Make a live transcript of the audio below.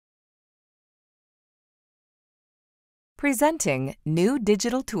Presenting new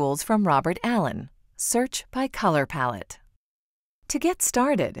digital tools from Robert Allen. Search by color palette. To get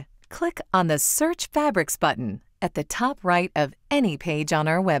started, click on the Search Fabrics button at the top right of any page on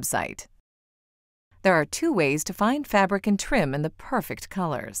our website. There are two ways to find fabric and trim in the perfect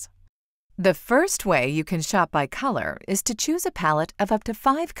colors. The first way you can shop by color is to choose a palette of up to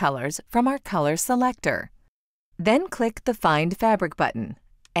 5 colors from our color selector. Then click the Find Fabric button,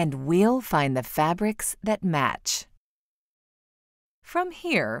 and we'll find the fabrics that match. From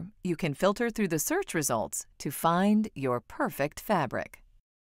here, you can filter through the search results to find your perfect fabric.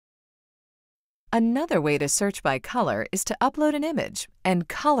 Another way to search by color is to upload an image, and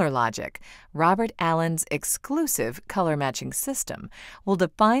ColorLogic, Robert Allen's exclusive color matching system, will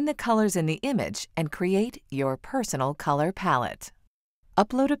define the colors in the image and create your personal color palette.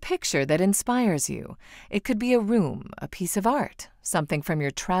 Upload a picture that inspires you. It could be a room, a piece of art, something from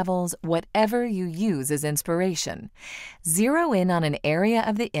your travels, whatever you use as inspiration. Zero in on an area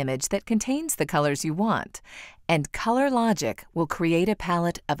of the image that contains the colors you want, and ColorLogic will create a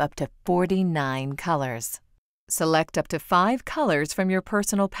palette of up to 49 colors. Select up to 5 colors from your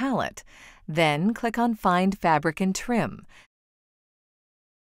personal palette. Then click on Find Fabric and Trim.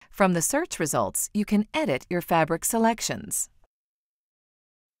 From the search results, you can edit your fabric selections.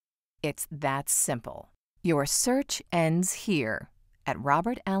 It's that simple. Your search ends here at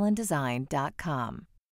robertallendesign.com.